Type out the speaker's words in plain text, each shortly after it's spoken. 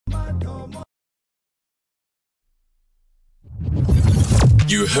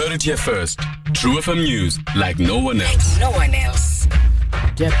You heard it here first. True FM News, like no one else.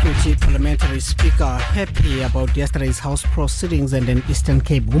 Deputy Parliamentary Speaker happy about yesterday's House proceedings, and an Eastern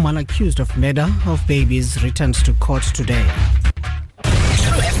Cape woman accused of murder of babies returns to court today.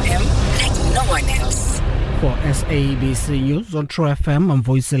 True FM, like no one else. For SABC News on True FM, I'm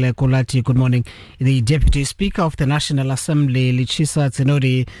Voisile Kolati. Good morning. The Deputy Speaker of the National Assembly, Lichisa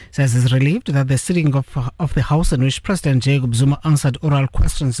Tsenodi, says he's relieved that the sitting of the House in which President Jacob Zuma answered oral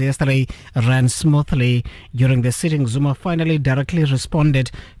questions yesterday ran smoothly. During the sitting, Zuma finally directly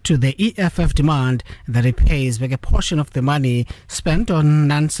responded to the EFF demand that he pays back a portion of the money spent on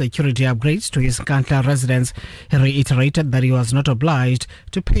non-security upgrades to his Nkandla residence. He reiterated that he was not obliged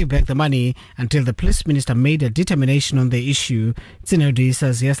to pay back the money until the police minister made a determination on the issue. Tsenodi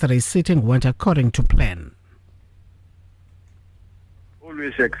says yesterday's sitting went according to plan.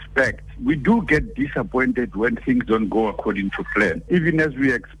 Always expect. We do get disappointed when things don't go according to plan, even as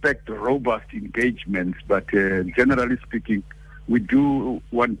we expect robust engagements. But generally speaking, we do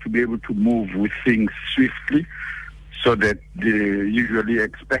want to be able to move with things swiftly so that the usually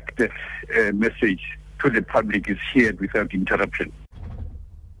expected message to the public is heard without interruption.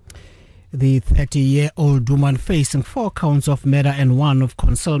 The 30-year-old woman facing 4 counts of murder and 1 of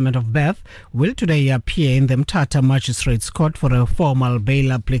concealment of birth will today appear in the Mthatha Magistrates Court for a formal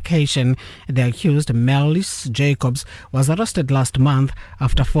bail application. The accused, Melis Jacobs, was arrested last month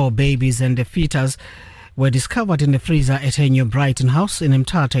after 4 babies and a fetus were discovered in the freezer at her New Brighton house in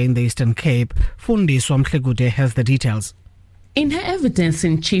Mthatha in the Eastern Cape. Fundi Swamhlegude has the details. In her evidence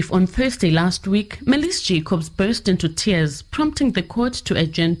in chief on Thursday last week, Melis Jacobs burst into tears, prompting the court to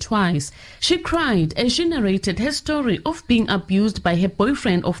adjourn twice. She cried as she narrated her story of being abused by her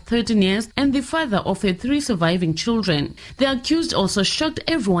boyfriend of 13 years and the father of her 3 surviving children. The accused also shocked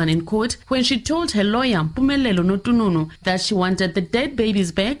everyone in court when she told her lawyer, Mpumelelo Notununu, that she wanted the dead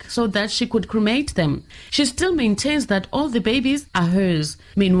babies back so that she could cremate them. She still maintains that all the babies are hers.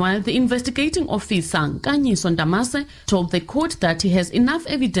 Meanwhile, the investigating officer, Nkanyiso Ndamase, told the court that he has enough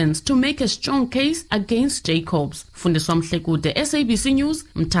evidence to make a strong case against Jacobs. Fundiswa Mhlekude, SABC News,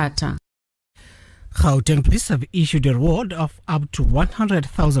 Mthatha. Gauteng police have issued a reward of up to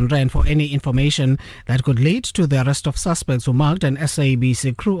 100,000 rand for any information that could lead to the arrest of suspects who mugged an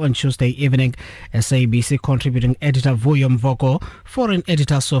SABC crew on Tuesday evening. SABC contributing editor Vuyo Mvoko, foreign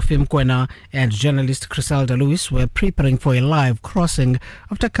editor Sophie Mkwena, and journalist Criselda Lewis were preparing for a live crossing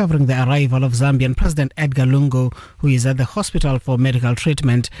after covering the arrival of Zambian President Edgar Lungu, who is at the hospital for medical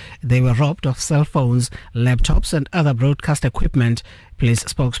treatment. They were robbed of cell phones, laptops, and other broadcast equipment. Police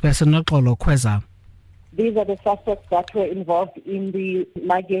spokesperson Nokolo Kweza. These are the suspects that were involved in the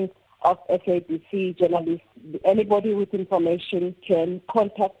mugging of SABC journalists. Anybody with information can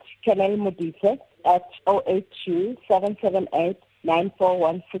contact Colonel Modise at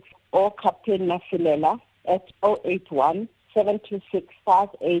 082-778-9416 or Captain Nasilela at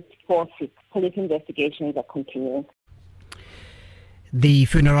 081-726-5846. Police investigations are continuing. The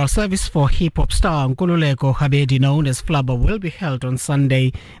funeral service for hip-hop star Nkululeko Habedi, known as Flubber, will be held on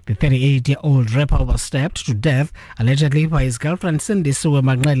Sunday. The 38-year-old rapper was stabbed to death, allegedly by his girlfriend Cindy Suwe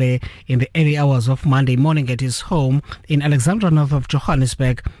Magnele, in the early hours of Monday morning at his home in Alexandra, north of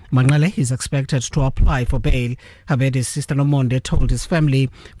Johannesburg. Magnele is expected to apply for bail. Habedi's sister Nomonde told his family,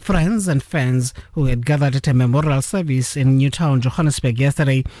 friends and fans who had gathered at a memorial service in Newtown, Johannesburg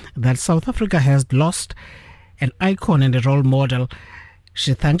yesterday, that South Africa has lost an icon and a role model.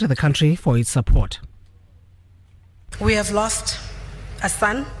 She thanked the country for its support. We have lost a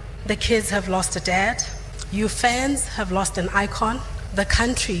son. The kids have lost a dad. You fans have lost an icon. The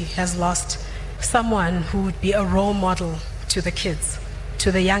country has lost someone who would be a role model to the kids,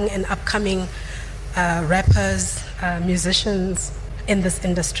 to the young and upcoming rappers, musicians in this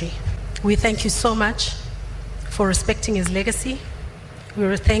industry. We thank you so much for respecting his legacy.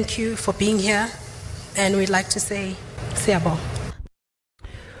 We thank you for being here, and we'd like to say, Siabo.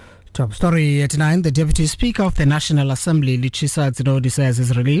 Top story at 9. The Deputy Speaker of the National Assembly, Lichisa Tsenodi, says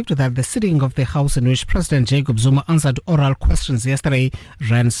is relieved that the sitting of the House in which President Jacob Zuma answered oral questions yesterday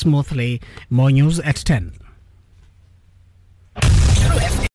ran smoothly. More news at 10.